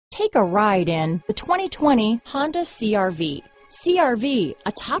Take a ride in the 2020 Honda CR-V. CR-V,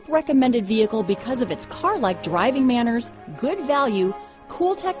 a top recommended vehicle because of its car-like driving manners, good value,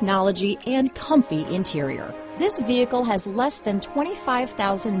 cool technology, and comfy interior. This vehicle has less than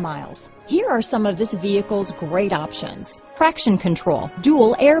 25,000 miles. Here are some of this vehicle's great options: traction control,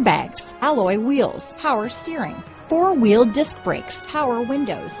 dual airbags, alloy wheels, power steering, four-wheel disc brakes, power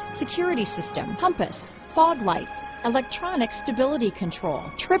windows, security system, compass, fog lights, electronic stability control,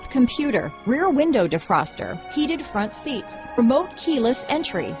 trip computer, rear window defroster, heated front seats, remote keyless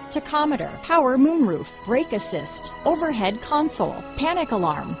entry, tachometer, power moonroof, brake assist, overhead console, panic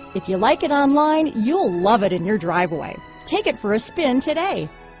alarm. If you like it online, you'll love it in your driveway. Take it for a spin today.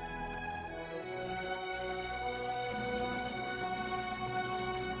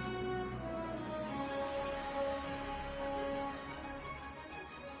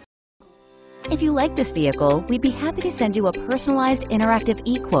 If you like this vehicle, we'd be happy to send you a personalized interactive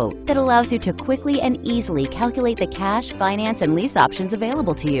e-quote that allows you to quickly and easily calculate the cash, finance, and lease options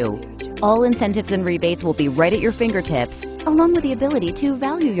available to you. All incentives and rebates will be right at your fingertips, along with the ability to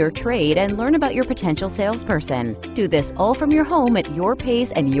value your trade and learn about your potential salesperson. Do this all from your home at your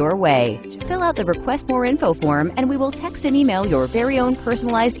pace and your way. Fill out the Request More Info form and we will text and email your very own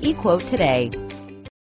personalized e-quote today.